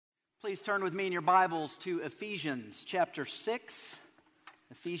Please turn with me in your Bibles to Ephesians chapter 6.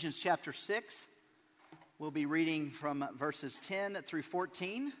 Ephesians chapter 6. We'll be reading from verses 10 through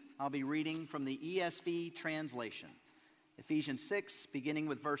 14. I'll be reading from the ESV translation. Ephesians 6, beginning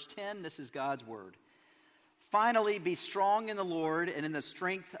with verse 10, this is God's word. Finally, be strong in the Lord and in the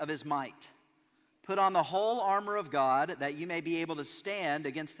strength of his might. Put on the whole armor of God, that you may be able to stand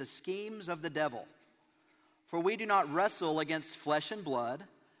against the schemes of the devil. For we do not wrestle against flesh and blood,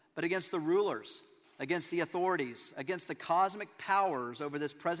 but against the rulers, against the authorities, against the cosmic powers over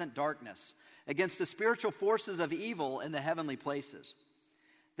this present darkness, against the spiritual forces of evil in the heavenly places.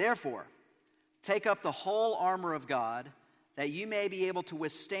 Therefore, take up the whole armor of God, that you may be able to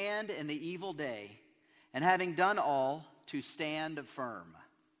withstand in the evil day, and having done all, to stand firm.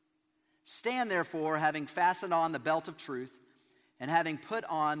 Stand therefore, having fastened on the belt of truth, and having put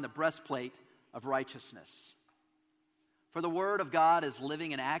on the breastplate of righteousness. For the word of God is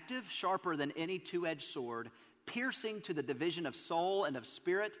living and active, sharper than any two-edged sword, piercing to the division of soul and of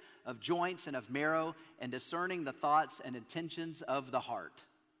spirit, of joints and of marrow, and discerning the thoughts and intentions of the heart.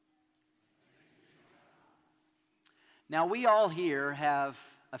 Now, we all here have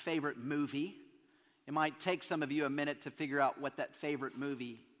a favorite movie. It might take some of you a minute to figure out what that favorite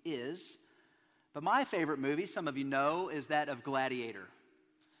movie is. But my favorite movie, some of you know, is that of Gladiator.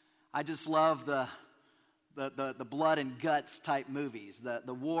 I just love the blood and guts type movies,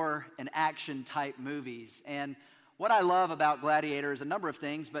 the war and action type movies. And what I love about Gladiator is a number of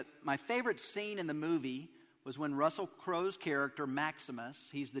things, but my favorite scene in the movie was when Russell Crowe's character, Maximus,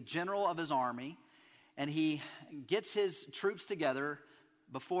 he's the general of his army, and he gets his troops together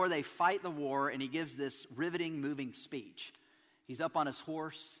before they fight the war, and he gives this riveting, moving speech. He's up on his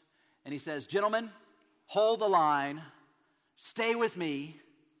horse, and he says, "Gentlemen, hold the line, stay with me."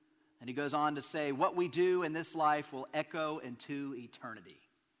 And he goes on to say, what we do in this life will echo into eternity.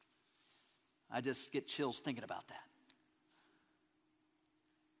 I just get chills thinking about that.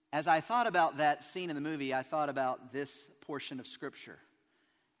 As I thought about that scene in the movie, I thought about this portion of Scripture.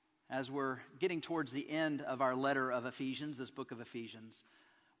 As we're getting towards the end of our letter of Ephesians, this book of Ephesians,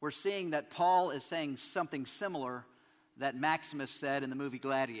 we're seeing that Paul is saying something similar that Maximus said in the movie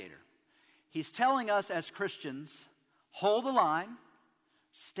Gladiator. He's telling us as Christians, hold the line,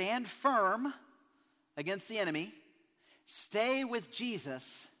 stand firm against the enemy, stay with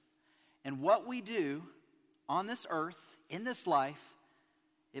Jesus, and what we do on this earth, in this life,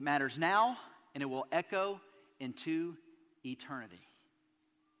 it matters now and it will echo into eternity.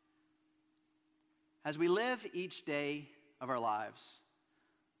 As we live each day of our lives,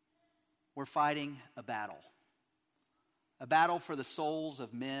 we're fighting a battle for the souls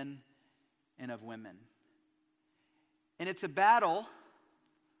of men and of women. And it's a battle,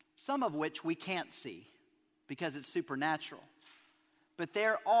 some of which we can't see because it's supernatural. But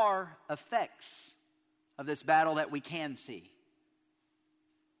there are effects of this battle that we can see.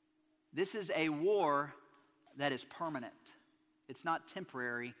 This is a war that is permanent. It's not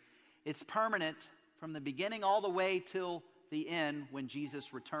temporary. It's permanent from the beginning all the way till the end when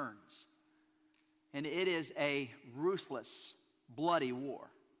Jesus returns. And it is a ruthless, bloody war.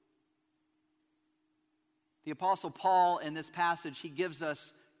 The Apostle Paul in this passage, he gives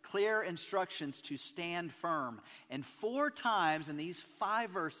us clear instructions to stand firm. And 4 times in these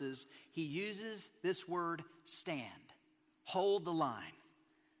 5 verses, he uses this word stand. Hold the line.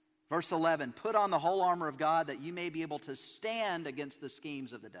 Verse 11, put on the whole armor of God that you may be able to stand against the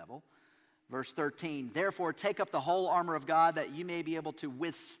schemes of the devil. Verse 13, therefore take up the whole armor of God that you may be able to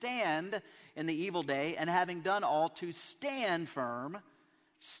withstand in the evil day, and having done all, to stand firm.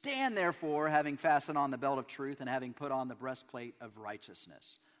 Stand therefore, having fastened on the belt of truth and having put on the breastplate of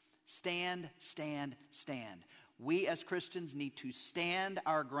righteousness. Stand, stand, stand. We as Christians need to stand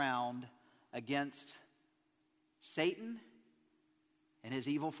our ground against Satan and his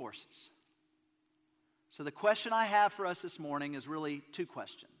evil forces. So the question I have for us this morning is really 2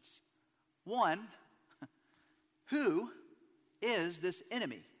 questions. 1, who is this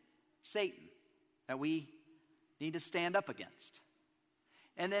enemy, Satan, that we need to stand up against?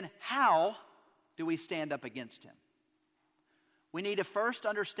 And then how do we stand up against him? We need to first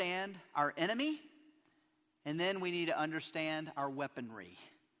understand our enemy, and then we need to understand our weaponry,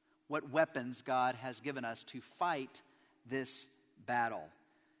 what weapons God has given us to fight this battle.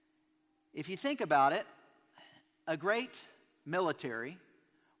 If you think about it, a great military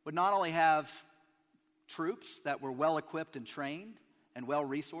would not only have troops that were well equipped and trained and well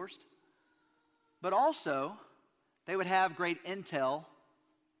resourced, but also they would have great intel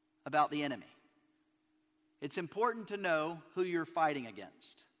about the enemy. It's important to know who you're fighting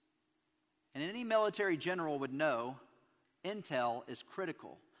against. And any military general would know intel is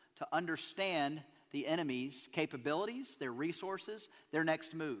critical. to understand the enemy's capabilities, their resources, their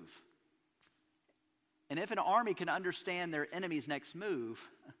next move. And if an army can understand their enemy's next move,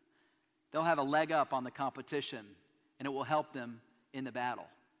 they'll have a leg up on the competition, and it will help them in the battle.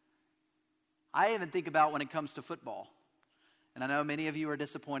 I even think about when it comes to football, and I know many of you are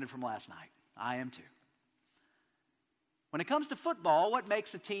disappointed from last night. I am too. When it comes to football, what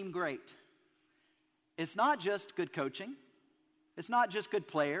makes a team great? It's not just good coaching. It's not just good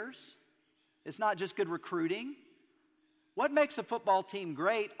players. It's not just good recruiting. What makes a football team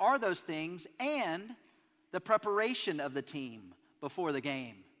great are those things and the preparation of the team before the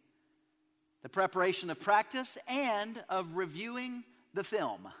game. The preparation of practice and of reviewing the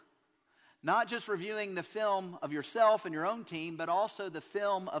film. Not just reviewing the film of yourself and your own team, but also the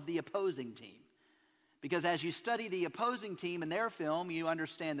film of the opposing team. Because as you study the opposing team and their film, you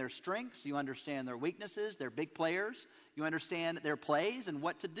understand their strengths, you understand their weaknesses, their big players, you understand their plays and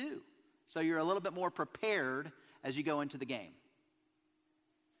what to do. So you're a little bit more prepared as you go into the game.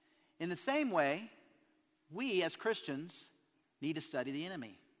 In the same way, we as Christians need to study the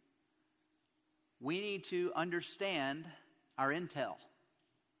enemy. We need to understand our intel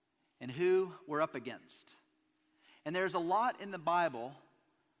and who we're up against. And there's a lot in the Bible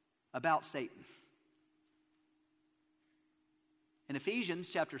about Satan. In Ephesians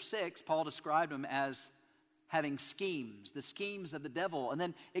chapter 6, Paul described him as having schemes, the schemes of the devil. And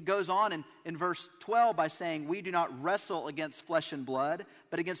then it goes on in verse 12 by saying, we do not wrestle against flesh and blood,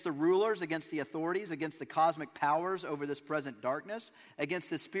 but against the rulers, against the authorities, against the cosmic powers over this present darkness, against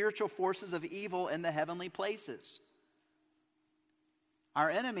the spiritual forces of evil in the heavenly places. Our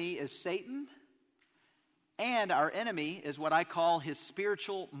enemy is Satan, and our enemy is what I call his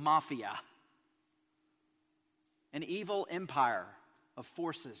spiritual mafia, an evil empire of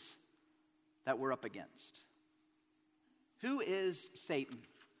forces that we're up against. Who is Satan?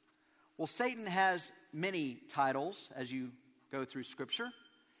 Well, Satan has many titles as you go through Scripture.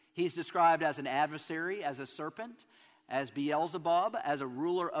 He's described as an adversary, as a serpent, as Beelzebub, as a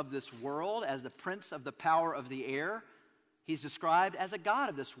ruler of this world, as the prince of the power of the air. He's described as a god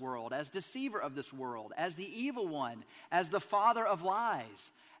of this world, as deceiver of this world, as the evil one, as the father of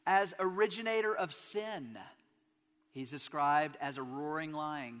lies, as originator of sin. He's described as a roaring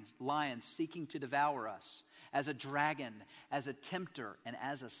lion seeking to devour us, as a dragon, as a tempter, and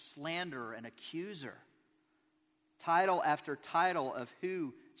as a slanderer and accuser. Title after title of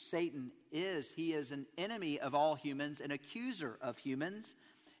who Satan is. He is an enemy of all humans, an accuser of humans,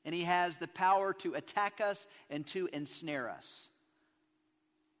 and he has the power to attack us and to ensnare us.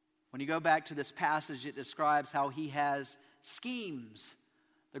 When you go back to this passage, it describes how he has schemes.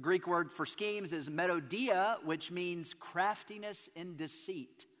 The Greek word for schemes is metodia, which means craftiness and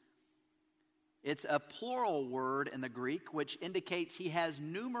deceit. It's a plural word in the Greek, which indicates he has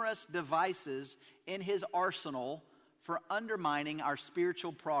numerous devices in his arsenal for undermining our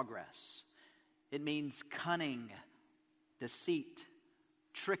spiritual progress. It means cunning, deceit,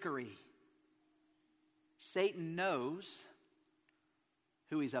 trickery. Satan knows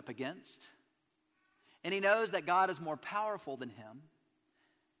who he's up against, and he knows that God is more powerful than him.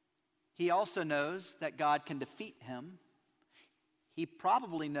 He also knows that God can defeat him. He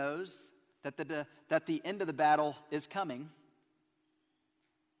probably knows that the end of the battle is coming,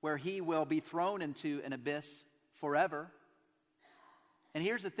 where he will be thrown into an abyss forever. And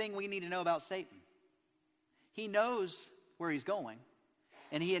here's the thing we need to know about Satan. He knows where he's going,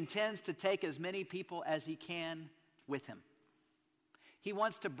 and he intends to take as many people as he can with him. He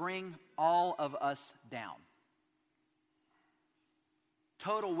wants to bring all of us down.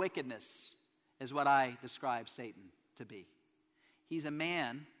 Total wickedness is what I describe Satan to be. He's a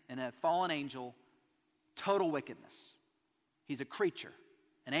man and a fallen angel, total wickedness. He's a creature,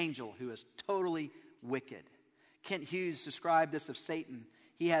 an angel who is totally wicked. Kent Hughes described this of Satan.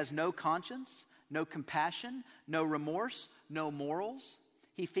 He has no conscience, no compassion, no remorse, no morals.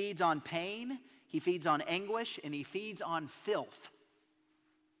 He feeds on pain, he feeds on anguish, and he feeds on filth.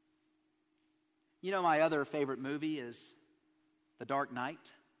 You know, my other favorite movie is The Dark Knight.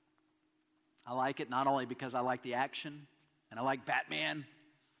 I like it not only because I like the action and I like Batman,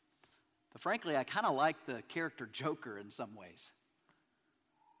 but frankly, I kind of like the character Joker in some ways.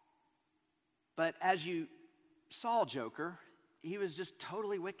 But as you saw Joker, he was just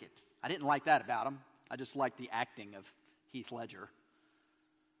totally wicked. I didn't like that about him. I just liked the acting of Heath Ledger.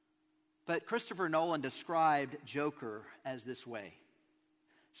 But Christopher Nolan described Joker as this way.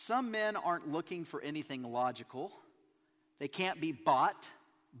 Some men aren't looking for anything logical. They can't be bought,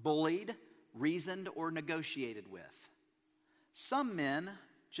 bullied, reasoned, or negotiated with. Some men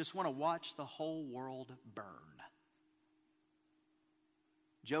just want to watch the whole world burn.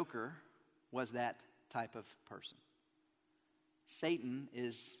 Joker was that type of person. Satan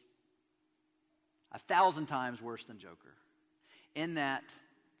is 1,000 times worse than Joker in that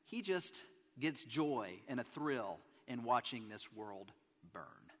he just gets joy and a thrill in watching this world burn.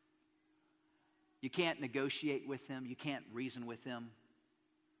 You can't negotiate with him. You can't reason with him.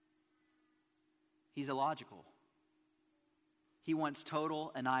 He's illogical. He wants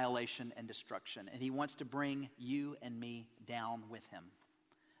total annihilation and destruction, and he wants to bring you and me down with him.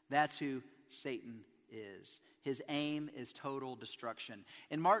 That's who Satan is. His aim is total destruction.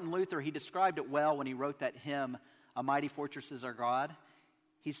 And Martin Luther, he described it well when he wrote that hymn, "A Mighty Fortress is Our God."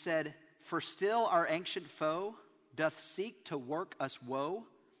 He said, "For still our ancient foe doth seek to work us woe.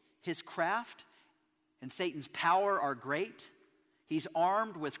 His craft and Satan's power are great. He's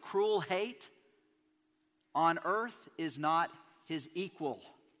armed with cruel hate. On earth is not his equal."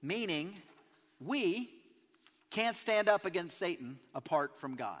 Meaning, we can't stand up against Satan apart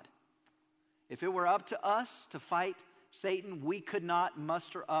from God. If it were up to us to fight Satan, we could not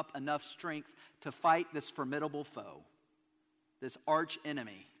muster up enough strength to fight this formidable foe, this arch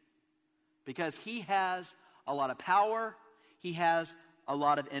enemy, because he has a lot of power, he has a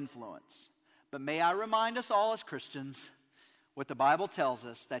lot of influence. But may I remind us all as Christians what the Bible tells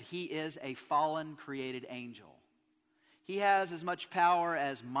us, that he is a fallen created angel. He has as much power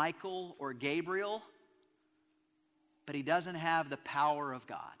as Michael or Gabriel, but he doesn't have the power of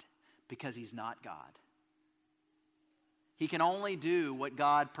God because he's not God. He can only do what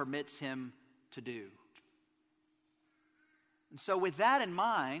God permits him to do. And so with that in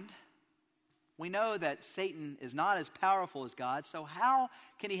mind, we know that Satan is not as powerful as God, so how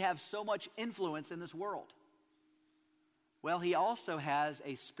can he have so much influence in this world? Well, he also has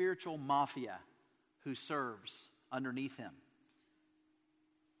a spiritual mafia who serves underneath him.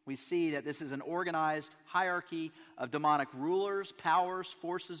 We see that this is an organized hierarchy of demonic rulers, powers,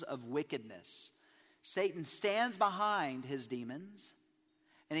 forces of wickedness. Satan stands behind his demons,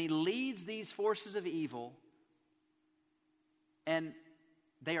 and he leads these forces of evil, and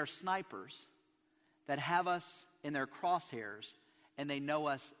they are snipers that have us in their crosshairs, and they know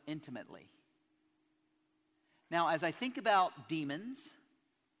us intimately. Now, as I think about demons,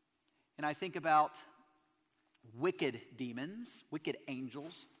 and I think about wicked demons, wicked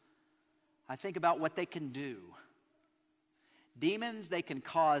angels, I think about what they can do. Demons, they can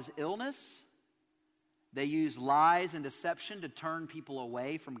cause illness. They use lies and deception to turn people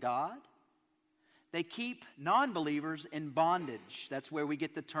away from God. They keep non-believers in bondage. That's where we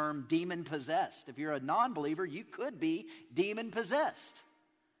get the term demon-possessed. If you're a non-believer, you could be demon-possessed.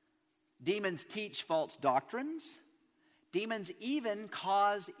 Demons teach false doctrines. Demons even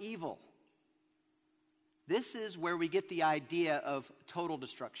cause evil. This is where we get the idea of total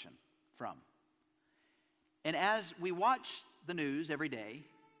destruction from. And as we watch the news every day,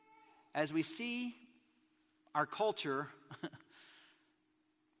 as we see our culture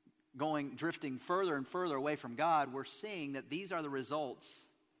drifting further and further away from God, we're seeing that these are the results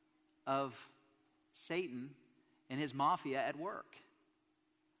of Satan and his mafia at work.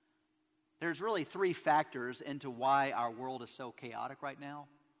 There's really three factors into why our world is so chaotic right now.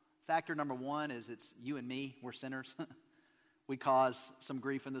 Factor number one is it's you and me, we're sinners. We cause some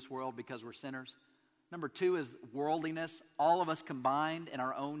grief in this world because we're sinners. Number two is worldliness, all of us combined in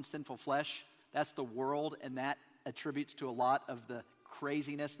our own sinful flesh. That's the world, and that attributes to a lot of the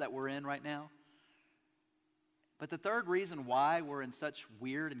craziness that we're in right now. But the third reason why we're in such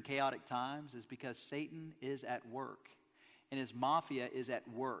weird and chaotic times is because Satan is at work, and his mafia is at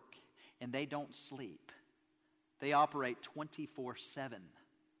work, and they don't sleep. They operate 24/7.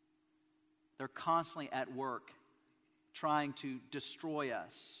 They're constantly at work trying to destroy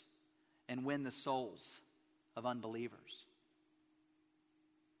us and win the souls of unbelievers.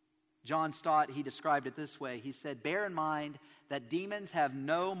 John Stott, he described it this way. He said, "Bear in mind that demons have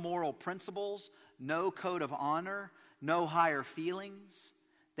no moral principles, no code of honor, no higher feelings.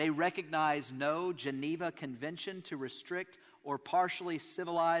 They recognize no Geneva Convention to restrict or partially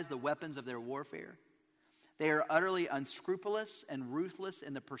civilize the weapons of their warfare. They are utterly unscrupulous and ruthless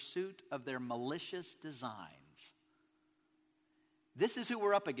in the pursuit of their malicious designs." This is who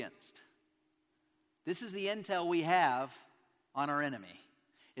we're up against. This is the intel we have on our enemy.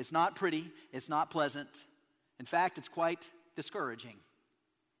 It's not pretty. It's not pleasant. In fact, it's quite discouraging.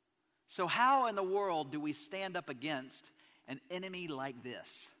 So how in the world do we stand up against an enemy like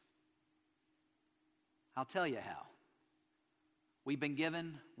this? I'll tell you how. We've been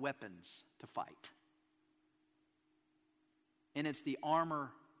given weapons to fight. And it's the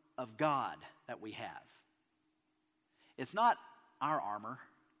armor of God that we have. It's not our armor.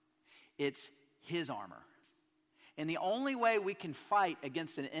 It's His armor. And the only way we can fight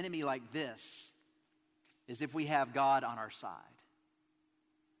against an enemy like this is if we have God on our side.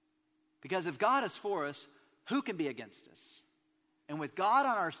 Because if God is for us, who can be against us? And with God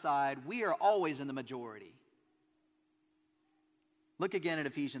on our side, we are always in the majority. Look again at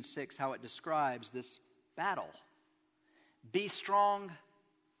Ephesians 6, how it describes this battle. Be strong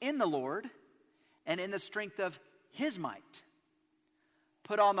in the Lord and in the strength of His might.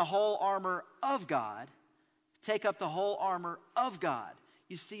 Put on the whole armor of God. Take up the whole armor of God.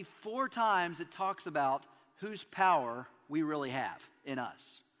 You see, 4 times it talks about whose power we really have in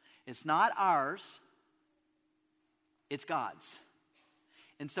us. It's not ours, it's God's.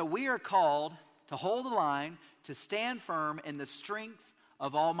 And so we are called to hold the line, to stand firm in the strength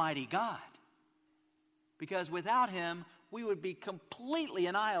of Almighty God. Because without Him, we would be completely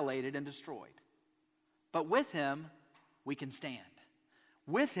annihilated and destroyed. But with Him, we can stand.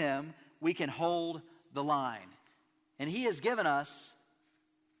 With Him, we can hold the line. And He has given us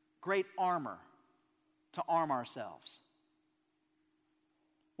great armor to arm ourselves.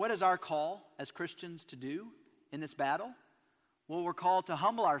 What is our call as Christians to do in this battle? Well, we're called to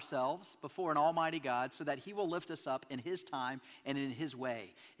humble ourselves before an almighty God so that He will lift us up in His time and in His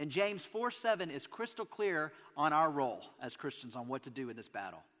way. And James 4:7 is crystal clear on our role as Christians on what to do in this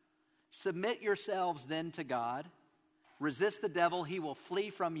battle. Submit yourselves then to God. Resist the devil, he will flee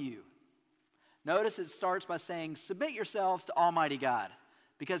from you. Notice it starts by saying, submit yourselves to Almighty God.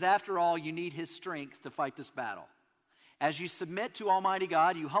 Because after all, you need His strength to fight this battle. As you submit to Almighty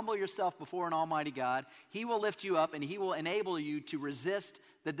God, you humble yourself before an Almighty God, He will lift you up and He will enable you to resist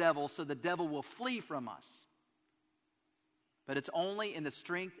the devil so the devil will flee from us. But it's only in the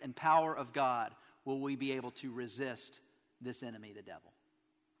strength and power of God will we be able to resist this enemy, the devil.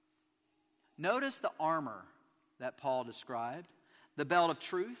 Notice the armor that Paul described: the belt of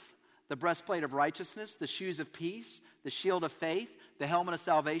truth, the breastplate of righteousness, the shoes of peace, the shield of faith, the helmet of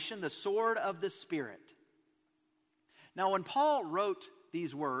salvation, the sword of the Spirit. Now, when Paul wrote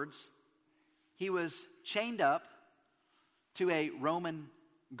these words, he was chained up to a Roman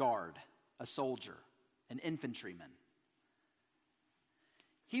guard, a soldier, an infantryman.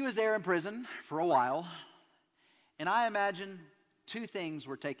 He was there in prison for a while, and I imagine 2 things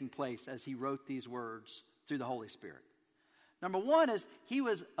were taking place as he wrote these words through the Holy Spirit. Number 1 is he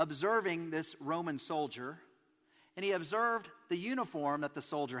was observing this Roman soldier, and he observed the uniform that the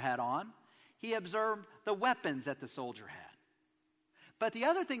soldier had on. He observed the weapons that the soldier had. But the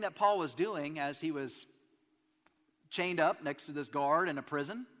other thing that Paul was doing as he was chained up next to this guard in a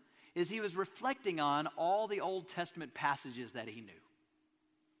prison is he was reflecting on all the Old Testament passages that he knew.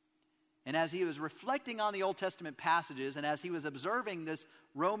 And as he was reflecting on the Old Testament passages and as he was observing this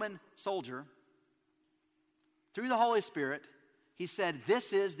Roman soldier, through the Holy Spirit, he said,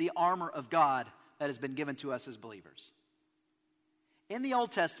 this is the armor of God that has been given to us as believers. In the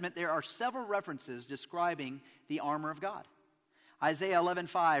Old Testament, there are several references describing the armor of God. Isaiah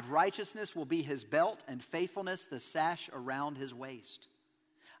 11:5, righteousness will be His belt and faithfulness the sash around His waist.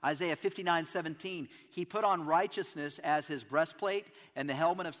 Isaiah 59:17, He put on righteousness as His breastplate and the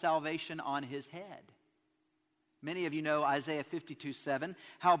helmet of salvation on His head. Many of you know Isaiah 52:7.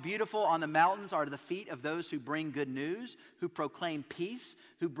 How beautiful on the mountains are the feet of those who bring good news, who proclaim peace,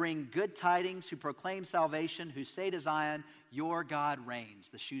 who bring good tidings, who proclaim salvation, who say to Zion, your God reigns,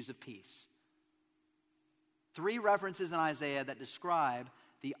 the shoes of peace. 3 references in Isaiah that describe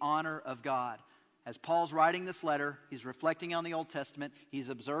the honor of God. As Paul's writing this letter, he's reflecting on the Old Testament, he's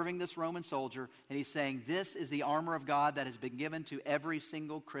observing this Roman soldier, and he's saying, this is the armor of God that has been given to every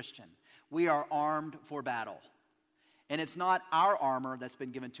single Christian. We are armed for battle. And it's not our armor that's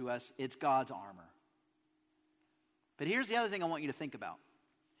been given to us, it's God's armor. But here's the other thing I want you to think about.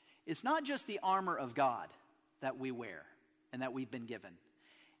 It's not just the armor of God that we wear and that we've been given.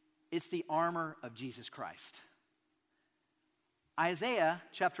 It's the armor of Jesus Christ. Isaiah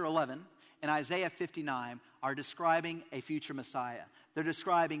chapter 11 and Isaiah 59 are describing a future Messiah. They're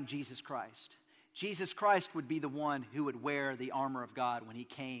describing Jesus Christ. Jesus Christ would be the one who would wear the armor of God when He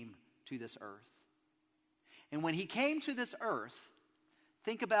came to this earth. And when He came to this earth,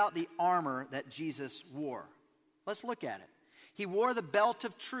 think about the armor that Jesus wore. Let's look at it. He wore the belt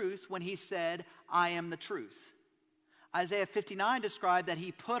of truth when He said, I am the truth. Isaiah 59 described that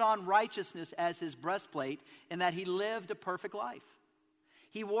He put on righteousness as His breastplate and that He lived a perfect life.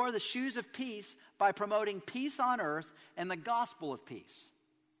 He wore the shoes of peace by promoting peace on earth and the gospel of peace.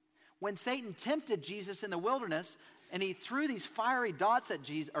 When Satan tempted Jesus in the wilderness, and he threw these fiery darts at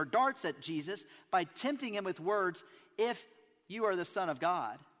Jesus by tempting Him with words, if you are the Son of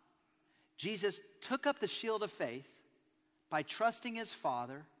God, Jesus took up the shield of faith by trusting His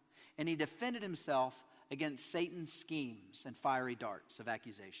Father, and He defended Himself against Satan's schemes and fiery darts of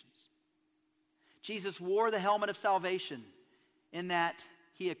accusations. Jesus wore the helmet of salvation in that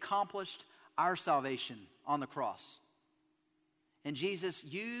he accomplished our salvation on the cross. And Jesus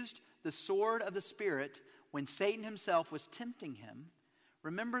used the sword of the Spirit when Satan himself was tempting him.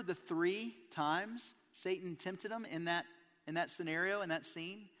 Remember the 3 times Satan tempted him in that scenario, in that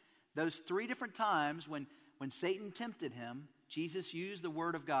scene? Those 3 different times when Satan tempted him, Jesus used the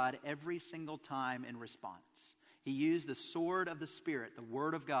word of God every single time in response. He used the sword of the Spirit, the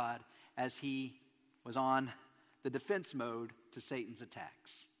word of God, as he was on the defense mode to Satan's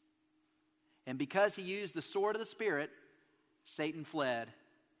attacks. And because he used the sword of the Spirit, Satan fled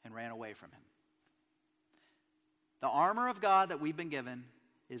and ran away from him. The armor of God that we've been given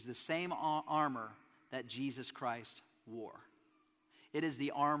is the same armor that Jesus Christ wore. It is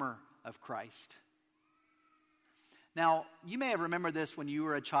the armor of Christ. Now, you may have remembered this when you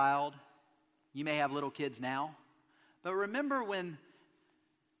were a child. You may have little kids now. But remember when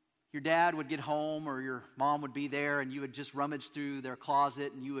your dad would get home or your mom would be there and you would just rummage through their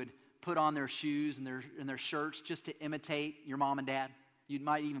closet and you would put on their shoes and their shirts just to imitate your mom and dad? You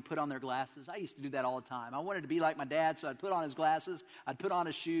might even put on their glasses. I used to do that all the time. I wanted to be like my dad, so I'd put on his glasses, I'd put on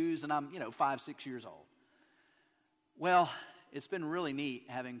his shoes, and I'm, 5, 6 years old. Well, it's been really neat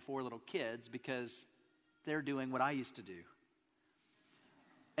having 4 little kids because they're doing what I used to do.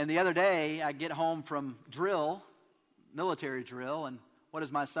 And the other day, I get home from drill, military drill, and what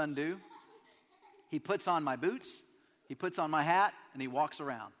does my son do? He puts on my boots, he puts on my hat, and he walks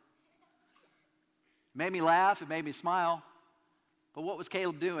around. It made me laugh, it made me smile. But what was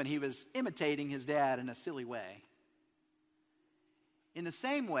Caleb doing? He was imitating his dad in a silly way. In the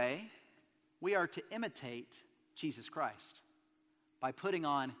same way, we are to imitate Jesus Christ by putting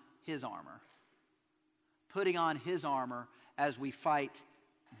on his armor. Putting on his armor as we fight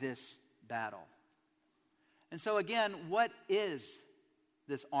this battle. And so again, what is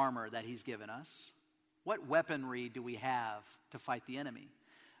this armor that he's given us? What weaponry do we have to fight the enemy?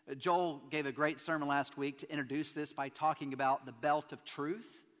 Joel gave a great sermon last week to introduce this by talking about the belt of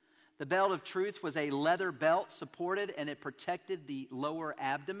truth. The belt of truth was a leather belt supported and it protected the lower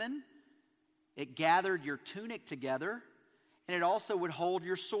abdomen. It gathered your tunic together and it also would hold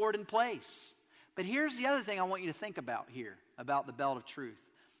your sword in place. But here's the other thing I want you to think about here, about the belt of truth.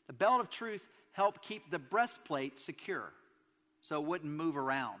 The belt of truth helped keep the breastplate secure so it wouldn't move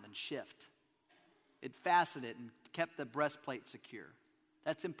around and shift. It fastened it and kept the breastplate secure.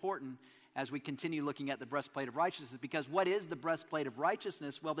 That's important as we continue looking at the breastplate of righteousness, because what is the breastplate of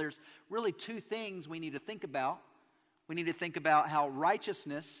righteousness? Well, there's really 2 things we need to think about. We need to think about how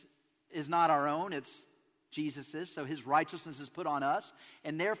righteousness is not our own, it's Jesus's, so his righteousness is put on us,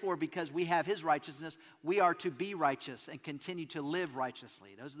 and therefore, because we have his righteousness, we are to be righteous and continue to live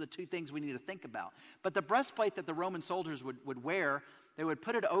righteously. Those are the 2 things we need to think about. But the breastplate that the Roman soldiers would wear, they would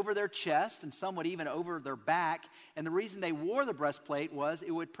put it over their chest, and some would even over their back. And the reason they wore the breastplate was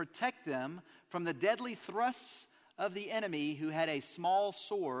it would protect them from the deadly thrusts of the enemy who had a small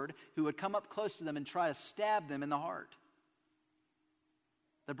sword who would come up close to them and try to stab them in the heart.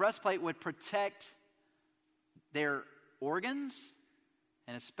 The breastplate would protect their organs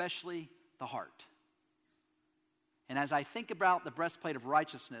and especially the heart. And as I think about the breastplate of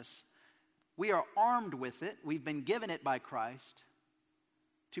righteousness, we are armed with it. We've been given it by Christ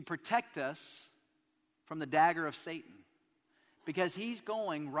to protect us from the dagger of Satan, because he's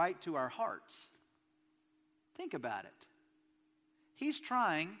going right to our hearts. Think about it. He's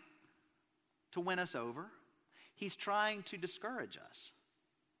trying to win us over. He's trying to discourage us.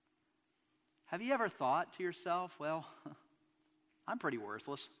 Have you ever thought to yourself, well, I'm pretty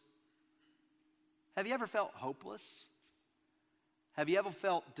worthless? Have you ever felt hopeless? Have you ever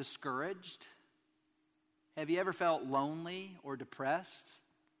felt discouraged? Have you ever felt lonely or depressed?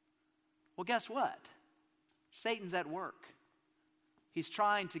 Well, guess what? Satan's at work. He's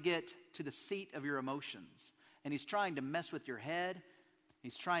trying to get to the seat of your emotions. And he's trying to mess with your head.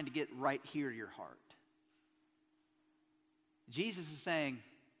 He's trying to get right here to your heart. Jesus is saying,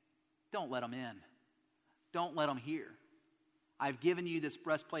 don't let him in. Don't let him hear. I've given you this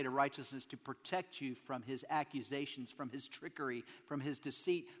breastplate of righteousness to protect you from his accusations, from his trickery, from his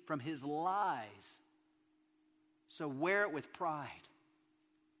deceit, from his lies. So wear it with pride.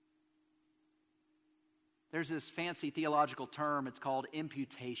 There's this fancy theological term, it's called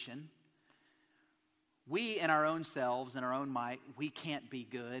imputation. We in our own selves, in our own might, we can't be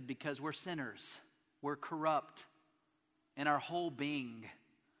good because we're sinners. We're corrupt in our whole being.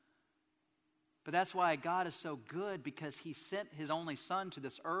 But that's why God is so good, because he sent his only son to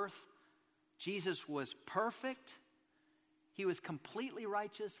this earth. Jesus was perfect. He was completely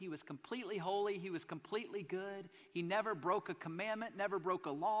righteous. He was completely holy. He was completely good. He never broke a commandment, never broke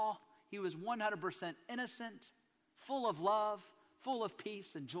a law. He was 100% innocent, full of love, full of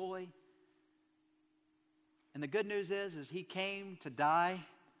peace and joy. And the good news is he came to die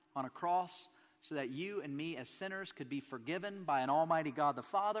on a cross so that you and me as sinners could be forgiven by an almighty God the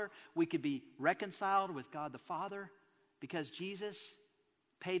Father. We could be reconciled with God the Father because Jesus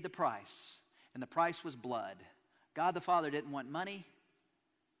paid the price, and the price was blood. God the Father didn't want money.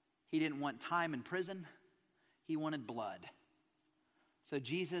 He didn't want time in prison. He wanted blood. So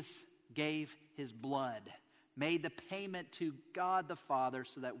Jesus gave his blood, made the payment to God the Father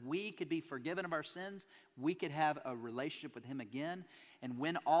so that we could be forgiven of our sins. We could have a relationship with him again. And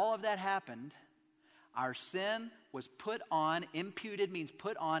when all of that happened, our sin was put on. Imputed means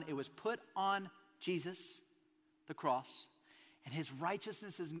put on. It was put on Jesus, the cross. And his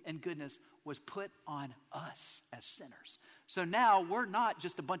righteousness and goodness was put on us as sinners. So now we're not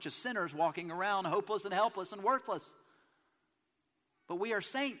just a bunch of sinners walking around hopeless and helpless and worthless. But we are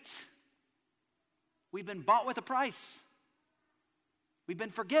saints. We've been bought with a price. We've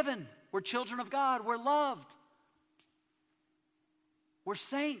been forgiven. We're children of God. We're loved. We're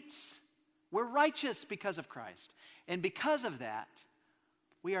saints. We're righteous because of Christ. And because of that,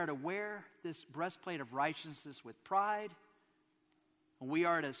 we are to wear this breastplate of righteousness with pride. And we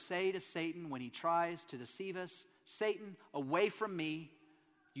are to say to Satan when he tries to deceive us, Satan, away from me,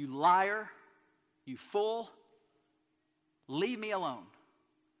 you liar, you fool, leave me alone.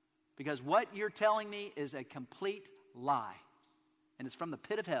 Because what you're telling me is a complete lie. And it's from the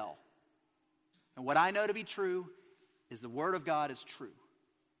pit of hell. And what I know to be true is the Word of God is true.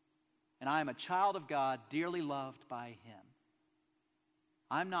 And I am a child of God, dearly loved by him.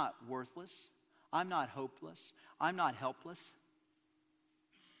 I'm not worthless. I'm not hopeless. I'm not helpless.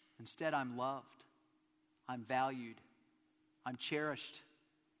 Instead, I'm loved. I'm valued. I'm cherished.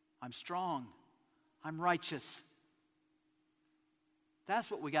 I'm strong. I'm righteous.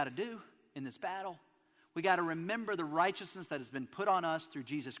 That's what we got to do in this battle. We got to remember the righteousness that has been put on us through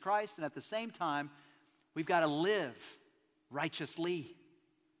Jesus Christ. And at the same time, we've got to live righteously.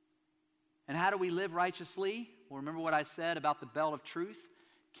 And how do we live righteously? Well, remember what I said about the belt of truth,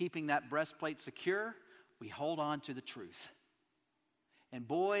 keeping that breastplate secure. We hold on to the truth. And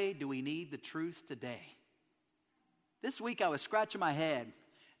boy, do we need the truth today. This week I was scratching my head,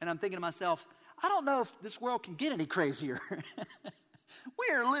 and I'm thinking to myself, I don't know if this world can get any crazier.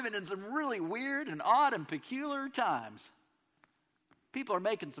 We are living in some really weird and odd and peculiar times. People are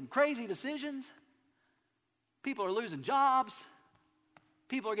making some crazy decisions. People are losing jobs.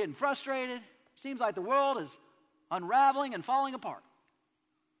 People are getting frustrated. Seems like the world is unraveling and falling apart.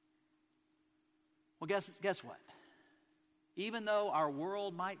 Well, guess what? Even though our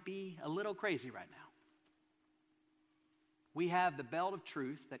world might be a little crazy right now, we have the belt of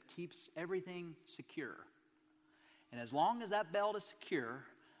truth that keeps everything secure. And as long as that belt is secure,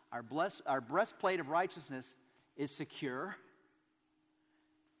 our breastplate of righteousness is secure.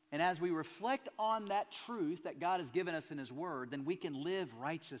 And as we reflect on that truth that God has given us in his word, then we can live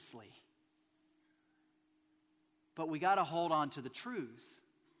righteously. But we got to hold on to the truth.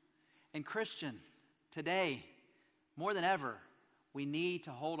 And Christian, today, more than ever, we need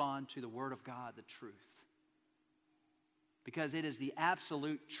to hold on to the Word of God, the truth. Because it is the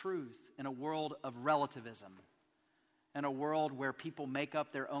absolute truth in a world of relativism. In a world where people make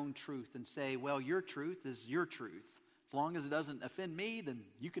up their own truth and say, well, your truth is your truth. As long as it doesn't offend me, then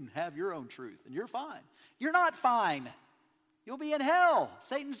you can have your own truth and you're fine. You're not fine. You'll be in hell.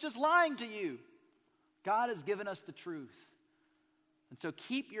 Satan's just lying to you. God has given us the truth. And so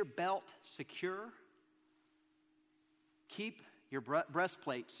keep your belt secure. Keep your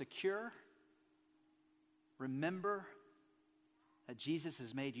breastplate secure. Remember that Jesus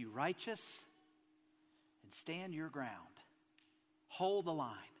has made you righteous, and stand your ground. Hold the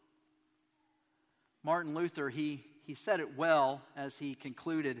line. Martin Luther, he said it well as he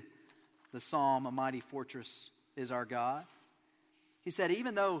concluded the psalm, "A mighty fortress is our God." He said,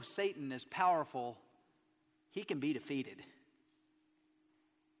 even though Satan is powerful, he can be defeated.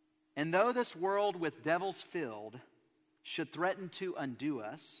 And though this world with devils filled should threaten to undo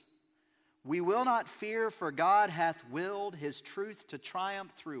us, we will not fear, for God hath willed his truth to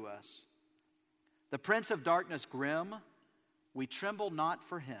triumph through us. The prince of darkness grim, we tremble not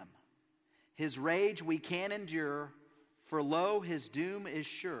for him. His rage we can endure, for lo, his doom is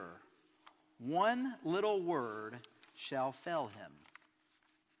sure. One little word shall fell him.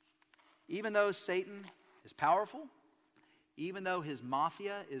 Even though Satan is powerful, even though his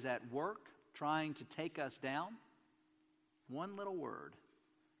mafia is at work trying to take us down, one little word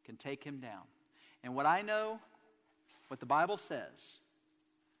can take him down. And what I know what the Bible says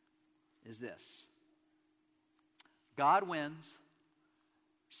is this: God wins,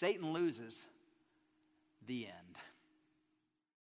 Satan loses, the end.